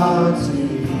heart to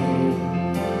hear,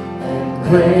 and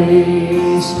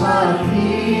grace my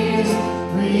fears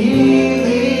relieved.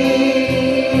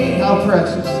 How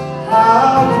precious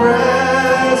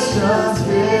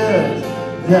did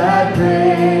that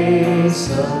grace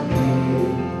appear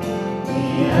the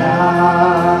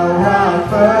hour I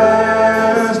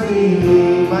first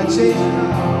believed.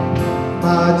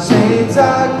 My chains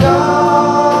are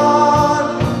gone,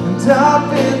 and I've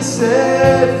been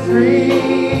set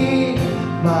free.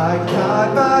 My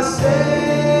God, my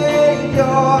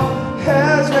Savior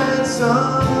has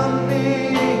ransomed me.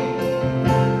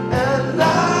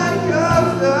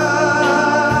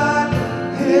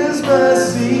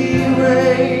 Mercy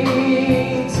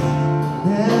reigns,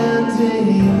 and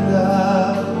in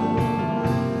love,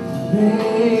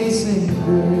 amazing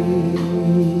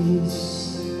grace.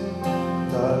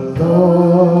 The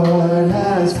Lord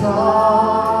has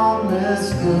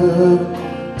promised good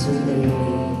to me.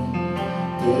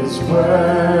 His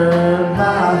word,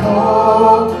 my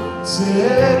hope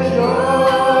secures.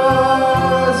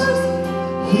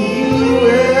 He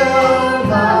will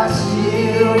my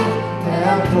shield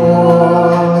and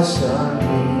portion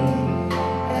me,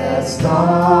 as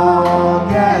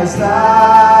long as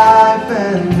life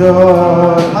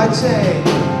endures. My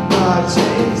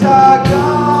chains are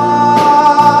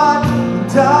gone,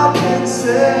 and I've been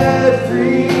set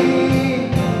free.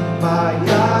 My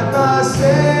God, my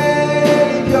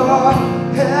Savior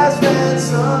has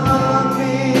ransomed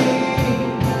me,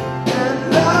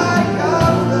 and like a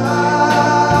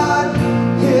flood,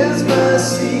 His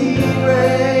mercy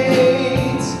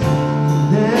reigns.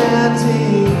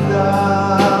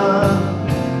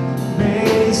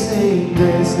 Amazing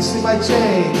grace. You see my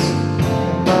chains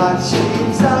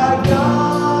are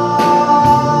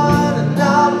gone, and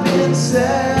I've been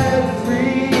set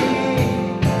free.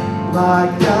 My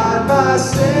God, my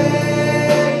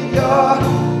Savior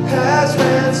has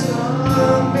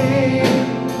ransomed me,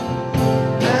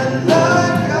 and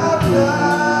like a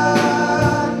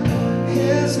flood,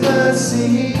 His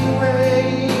mercy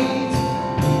reigns.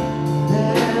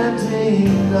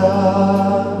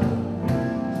 Love,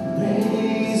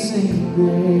 amazing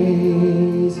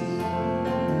grace.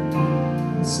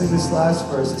 Let's sing this last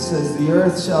verse. It says, the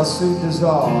earth shall soon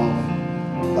dissolve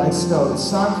like snow. The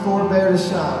sun forbear to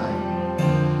shine,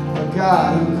 but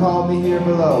God who called me here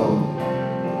below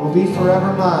will be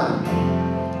forever mine.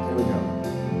 Here we go.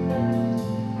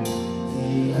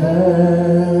 The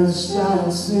earth shall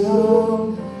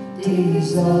soon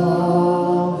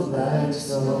dissolve like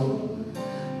snow.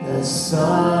 The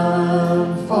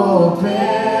sun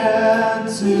forbid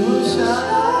to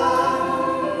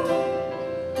shine,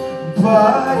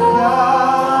 but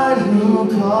God who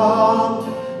called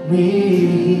me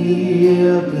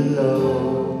here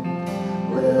below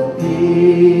will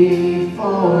be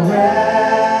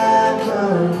forever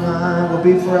mine. Will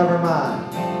be forever mine.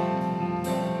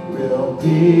 Will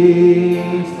be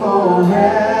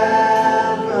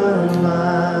forever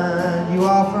mine. You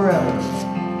are forever.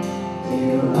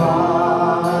 You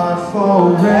are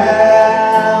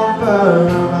forever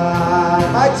mine.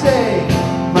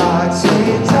 My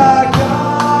chains are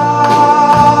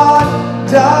gone,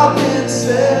 I've been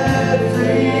set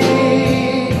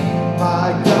free.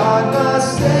 My God, my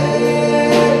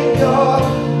Savior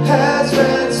has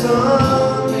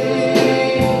ransomed me,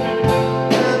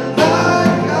 and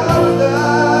like a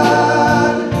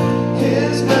flood,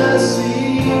 His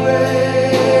mercy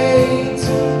reigns,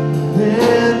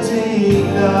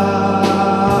 lifting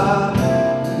up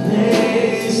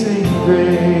amazing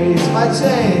grace. My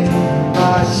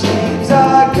chains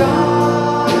are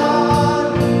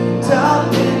gone,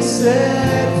 I've been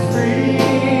set free.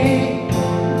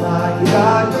 My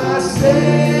God, my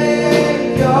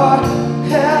Savior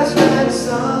has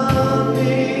ransomed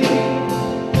me,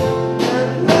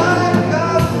 and like a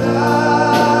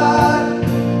flood,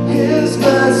 His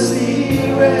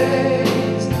mercy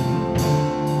reigns,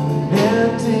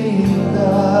 lifting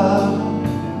up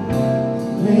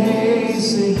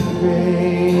amazing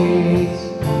grace,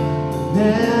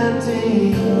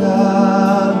 lifting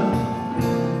up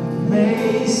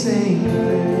amazing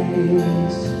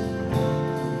grace,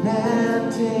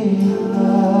 lifting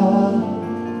up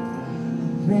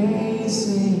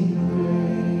amazing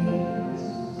grace.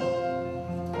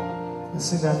 Let's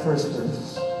sing that first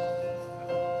verse.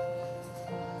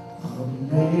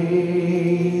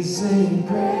 Amazing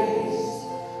grace,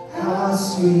 how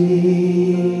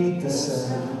sweet the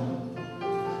sound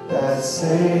that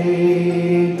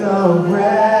saved a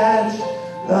wretch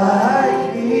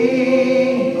like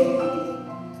me.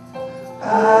 I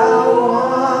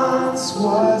once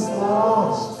was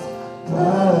lost,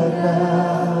 but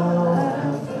now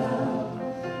I'm found.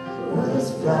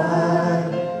 Was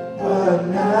blind, but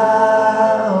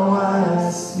now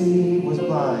I see. Was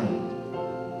blind,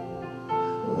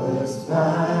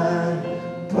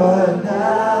 but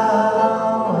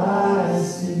now I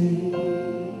see.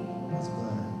 Was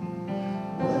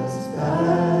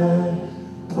blind,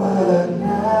 but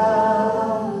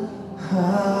now I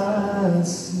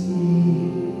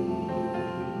see.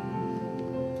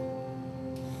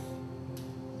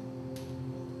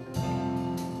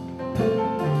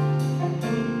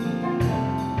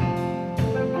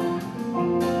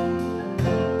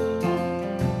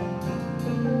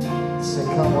 Say,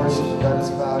 come worship, let us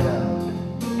bow down.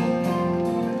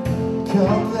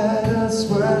 Come, let us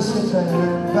worship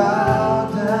and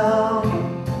bow down.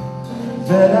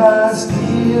 Let us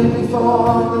kneel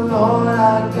before the Lord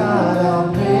our God, our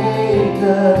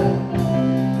Maker.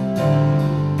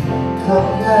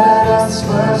 Come, let us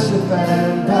worship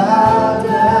and bow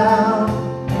down.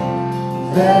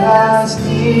 Let us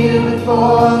kneel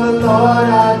before the Lord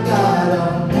our God,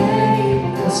 our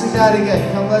Maker. Let's sing that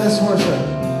again. Come, let us worship.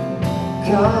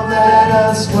 Come, let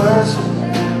us worship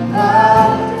and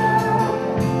bow down.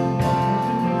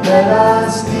 Let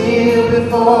us kneel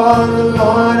before the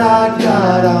Lord our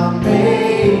God, our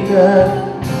Maker.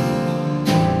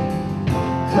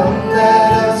 Come,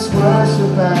 let us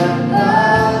worship and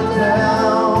bow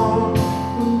down.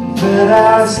 Let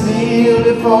us kneel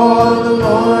before the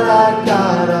Lord our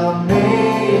God, our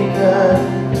Maker.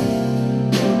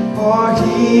 For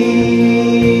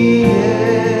He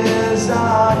is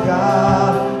our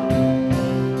God,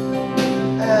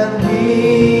 and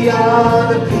we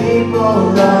are the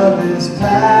people of His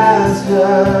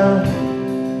pasture,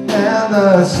 and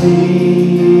the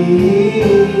sheep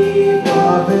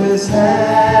of His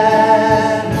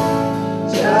hand,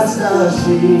 just the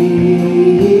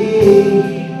sheep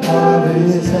of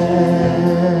His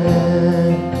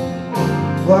hand.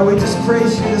 Lord, we just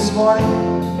praise You this morning.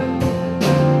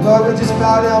 Lord, we just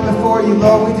bow down before You.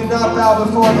 Lord, we do not bow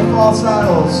before the false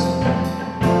idols.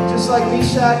 Just like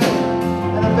Meshach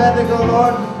and Abednego,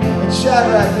 Lord, and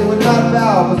Shadrach, they would not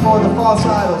bow before the false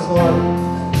idols, Lord.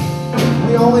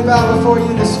 We only bow before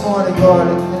You this morning, Lord,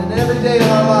 and every day of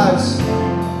our lives,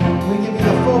 we give You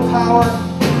the full power.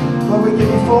 Lord, we give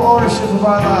You full ownership of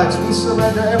our lives. We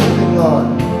surrender everything, Lord.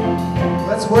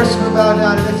 Let's worship and bow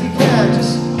down. And if you can,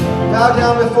 just bow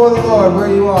down before the Lord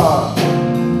where you are.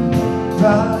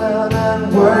 Bow down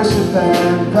and worship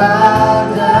and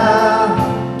bow down.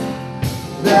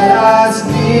 Let us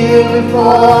kneel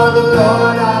before the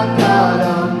Lord our God,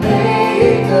 our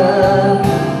Maker.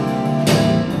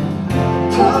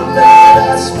 Come, let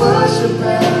us worship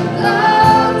and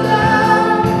bow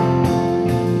down.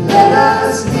 Let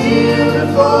us kneel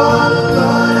before the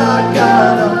Lord our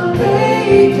God, our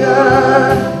Maker.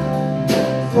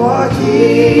 For He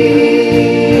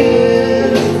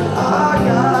is our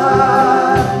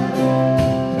God,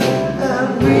 and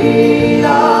we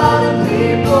are the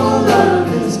people of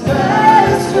His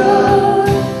pasture,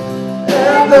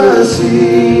 and the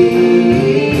sheep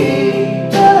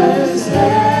of His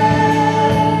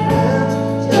hand,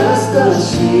 just the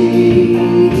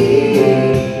sheep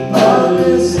of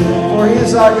His hand. For He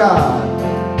is our God,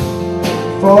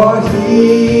 for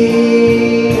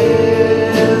He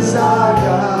is our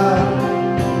God,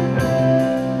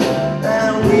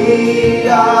 and we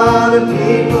are the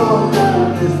people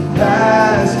of His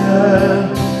pasture,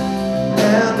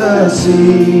 and the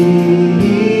sheep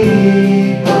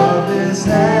of His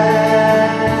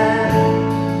hand,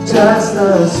 just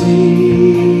the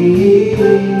sheep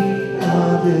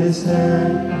of His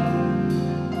hand.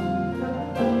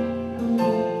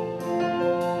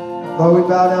 Lord, we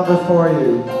bow down before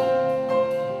you,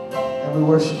 and we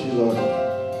worship you, Lord.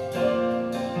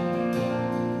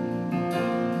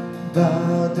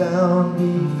 Bow down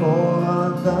before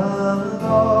the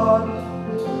Lord,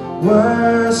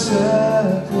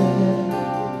 worship Him,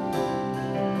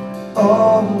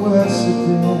 oh, worship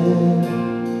Him.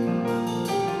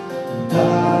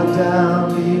 Bow down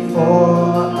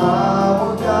before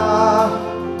our God,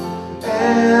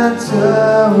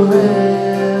 enter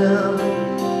Him,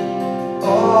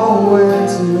 oh,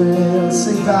 enter Him.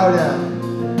 Sing, bow down.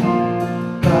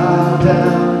 Bow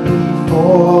down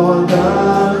before the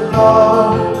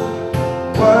Lord,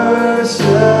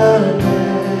 worship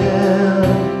Him,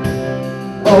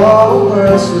 oh,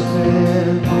 worship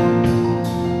Him.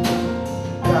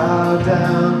 Bow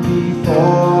down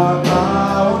before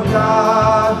our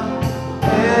God,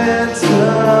 enter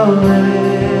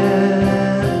in,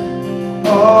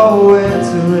 oh,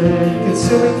 enter in.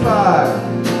 Consuming fire,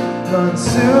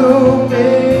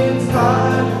 consuming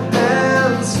fire,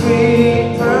 and sweet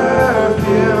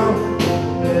perfume.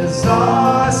 His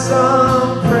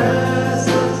awesome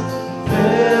presence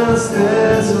fills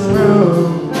this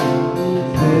room.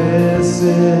 This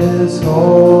is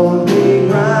holy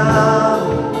ground.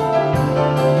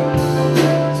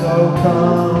 So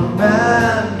come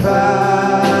and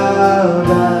bow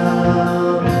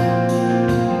down.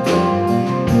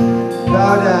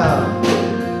 Bow down.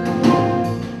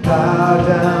 Bow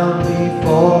down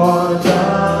before the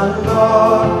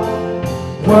Lord.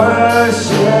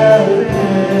 Worship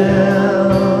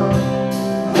Him.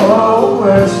 Oh,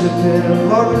 worship Him.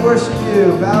 Lord, we worship you.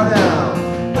 Bow down.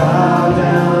 Bow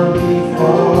down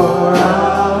before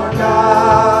our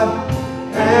God.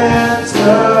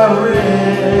 Enter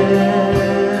in.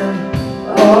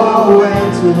 Oh,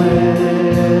 enter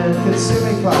in.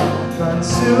 Consuming fire.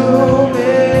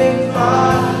 Consuming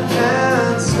fire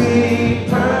and sweet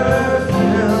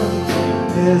perfume.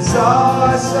 His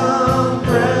awesome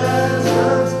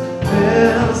presence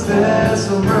fills this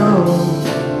room.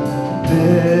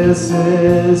 This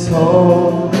is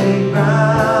holy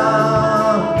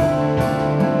ground.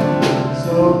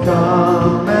 So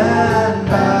come and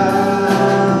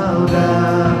bow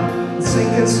down. Sing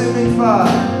consuming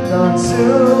fire,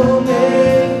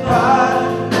 consuming fire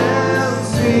and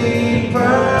sweet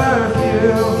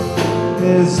perfume.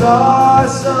 His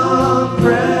awesome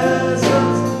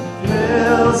presence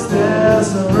fills this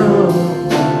room.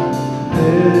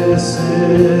 This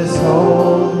is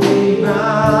holy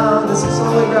ground. This is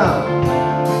holy ground.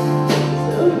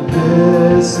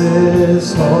 This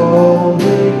is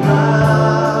holy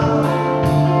ground.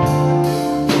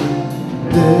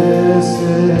 This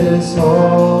is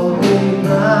holy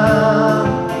ground.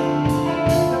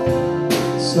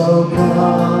 So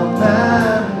come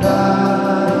and bow.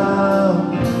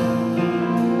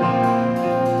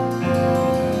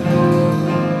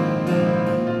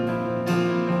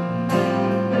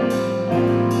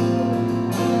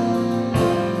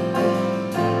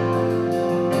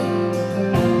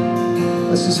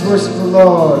 Let's just worship the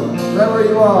Lord right where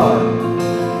you are.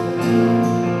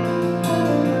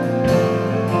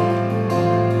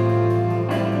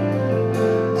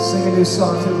 Sing a new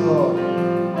song to the Lord.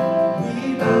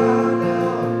 We bow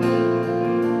down.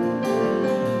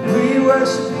 We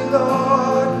worship you,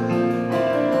 Lord.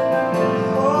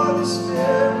 Holy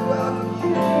Spirit, welcome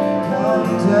you.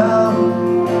 Come down.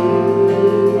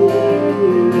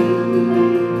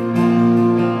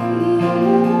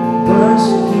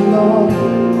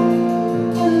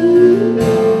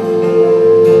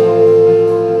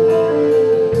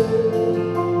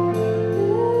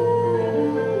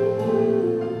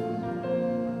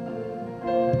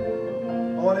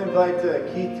 invite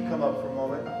Keith to come up for a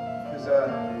moment. Because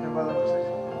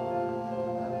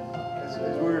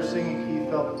as we were singing, Keith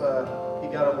felt he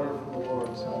got a word from the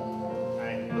Lord. So.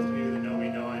 Hi, most of you that know me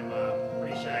know I'm a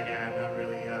pretty shy guy. I'm not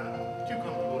really too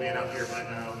comfortable being up here, but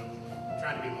I'm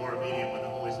trying to be more obedient when the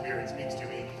Holy Spirit speaks to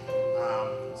me.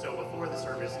 So before the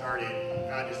service started,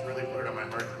 God just really put it on my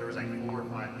heart that there was like 4 or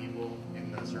 5 people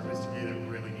in the service today that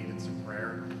really needed some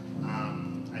prayer.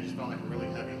 I just felt like a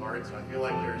really heavy heart, so I feel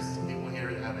like there's people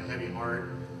here that have a heavy heart,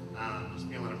 just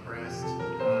feeling oppressed,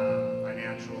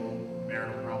 financial,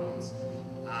 marital problems.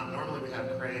 Normally we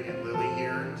have Craig and Lily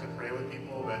here to pray with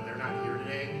people, but they're not here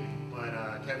today. But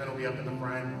Kevin will be up in the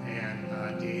front,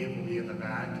 and Dave will be in the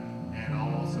back, and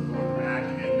I'll also go in the back.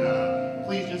 And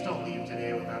please just don't leave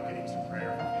today without getting some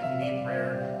prayer. If you need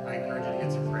prayer, I encourage you to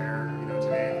get some prayer,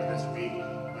 today for this week.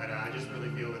 But I just really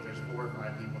feel that there's 4 or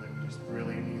 5 people that just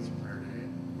really need some prayer today.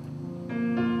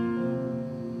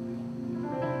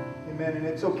 Amen. And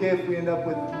it's okay if we end up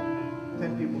with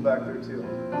 10 people back there too.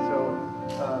 So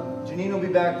Janine will be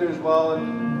back there as well,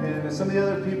 and some of the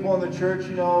other people in the church.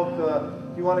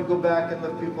 If you want to go back and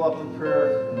lift people up in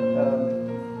prayer,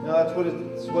 that's what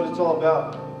it's all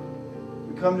about.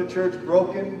 We come to church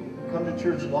broken. We come to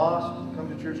church lost. We come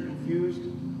to church confused.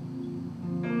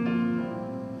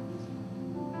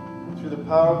 Through the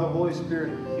power of the Holy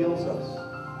Spirit, He heals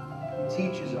us, He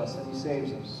teaches us, and He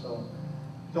saves us. So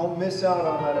don't miss out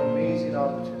on that amazing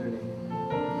opportunity.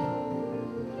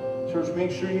 Church,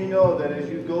 make sure you know that as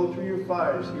you go through your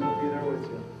fires, He will be there with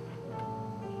you.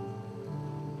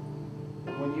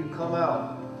 And when you come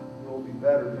out, you will be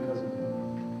better because of Him.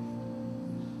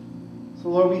 So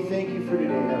Lord, we thank you for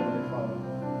today, Heavenly Father.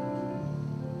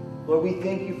 Lord, we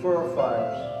thank you for our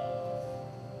fires.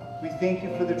 We thank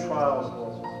you for the trials, Lord.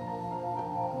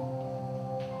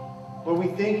 Lord, we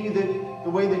thank you that the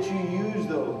way that you use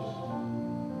those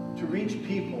to reach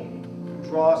people and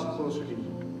draw us closer to you.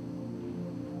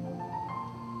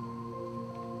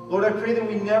 Lord, I pray that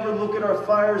we never look at our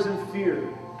fires in fear,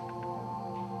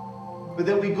 but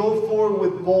that we go forward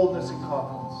with boldness and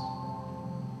confidence.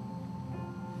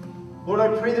 Lord, I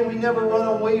pray that we never run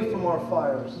away from our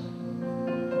fires,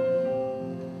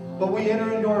 but we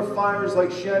enter into our fires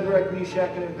like Shadrach,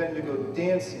 Meshach, and Abednego,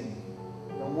 dancing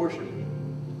and worshiping.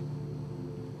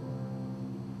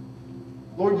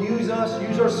 Lord, use us,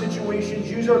 use our situations,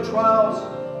 use our trials,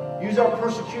 use our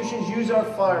persecutions, use our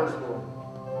fires, Lord,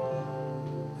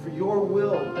 for your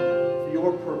will, for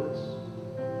your purpose.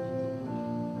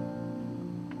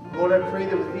 Lord, I pray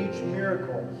that with each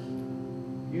miracle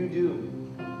you do,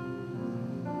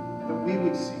 that we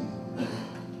would see.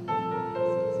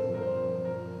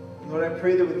 Lord, I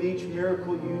pray that with each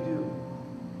miracle you do,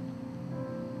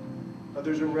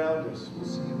 others around us will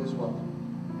see you as well.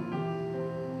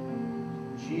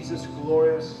 Jesus,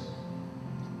 glorious,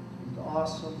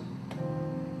 awesome,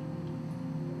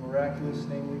 miraculous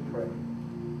name we pray.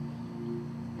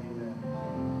 Amen.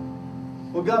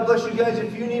 Well, God bless you guys.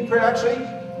 If you need prayer, actually,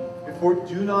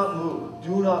 do not move.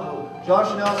 Do not move. Josh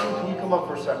and Allison, can you come up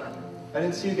for a second? I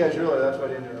didn't see you guys earlier. That's why I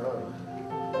didn't do it earlier.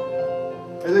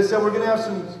 As I said, we're going to have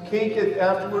some cake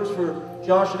afterwards for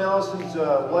Josh and Allison's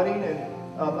wedding, and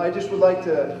I just would like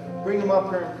to bring them up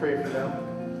here and pray for them.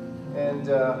 And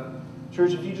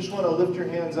church, if you just want to lift your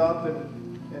hands up,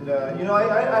 and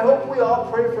I hope we all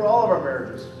pray for all of our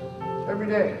marriages every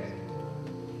day,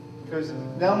 because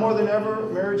now more than ever,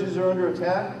 marriages are under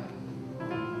attack,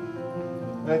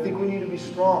 and I think we need to be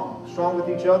strong with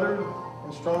each other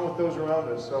and strong with those around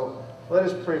us. So let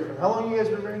us pray for them. How long have you guys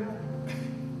been married now?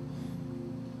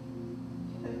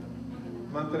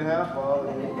 A month and a half? Well,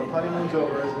 the honeymoon's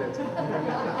over, isn't it?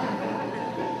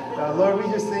 Lord,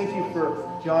 we just thank you for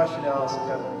Josh and Allison,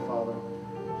 Heavenly Father.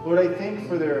 Lord, I thank you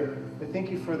for their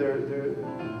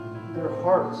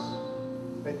hearts.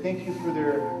 I thank you for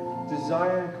their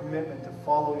desire and commitment to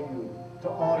follow you, to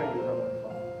honor you, Heavenly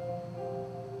Father.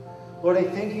 Lord, I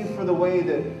thank you for the way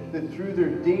that through their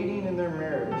dating and their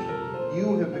marriage,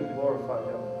 you have been glorified,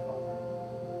 Heavenly Father.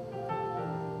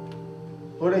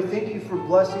 Lord, I thank you for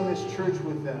blessing this church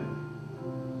with them,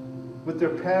 with their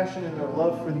passion and their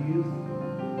love for the youth,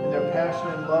 and their passion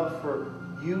and love for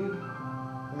you,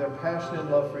 and their passion and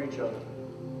love for each other.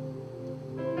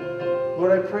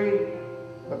 Lord, I pray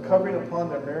a covering upon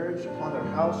their marriage, upon their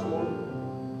house, Lord.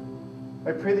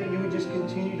 I pray that you would just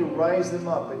continue to rise them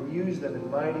up and use them in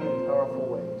mighty and powerful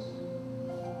ways.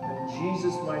 In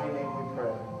Jesus' mighty name we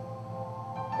pray.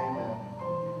 Amen.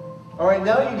 All right,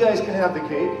 now you guys can have the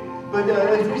cake. But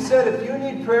as we said, if you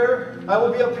need prayer, I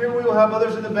will be up here. We will have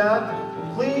others in the back.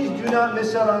 Please do not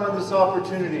miss out on this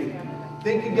opportunity.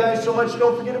 Thank you guys so much.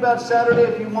 Don't forget about Saturday.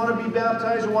 If you want to be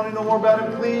baptized or want to know more about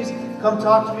it, please come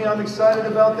talk to me. I'm excited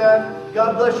about that.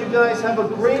 God bless you guys. Have a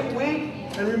great week.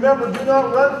 And remember, do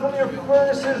not run from your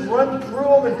furnaces. Run through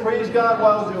them and praise God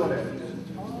while doing it.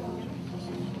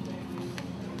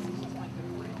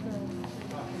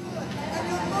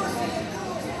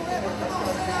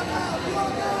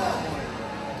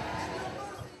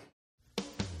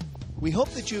 We hope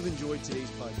that you have enjoyed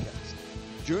today's podcast.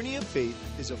 Journey of Faith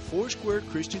is a Foursquare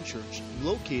Christian church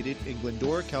located in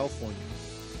Glendora, California.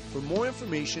 For more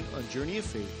information on Journey of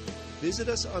Faith, visit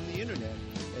us on the internet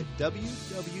at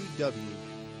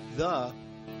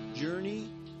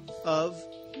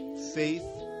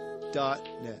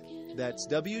www.thejourneyoffaith.net. That's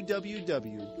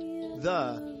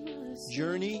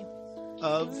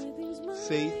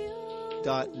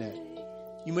www.thejourneyoffaith.net.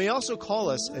 You may also call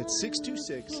us at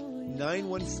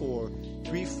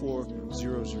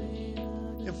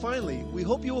 626-914-3400. And finally, we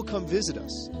hope you will come visit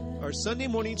us. Our Sunday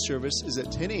morning service is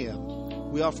at 10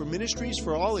 a.m. We offer ministries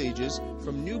for all ages,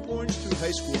 from newborns through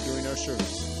high school during our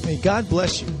service. May God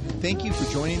bless you. Thank you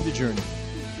for joining the journey.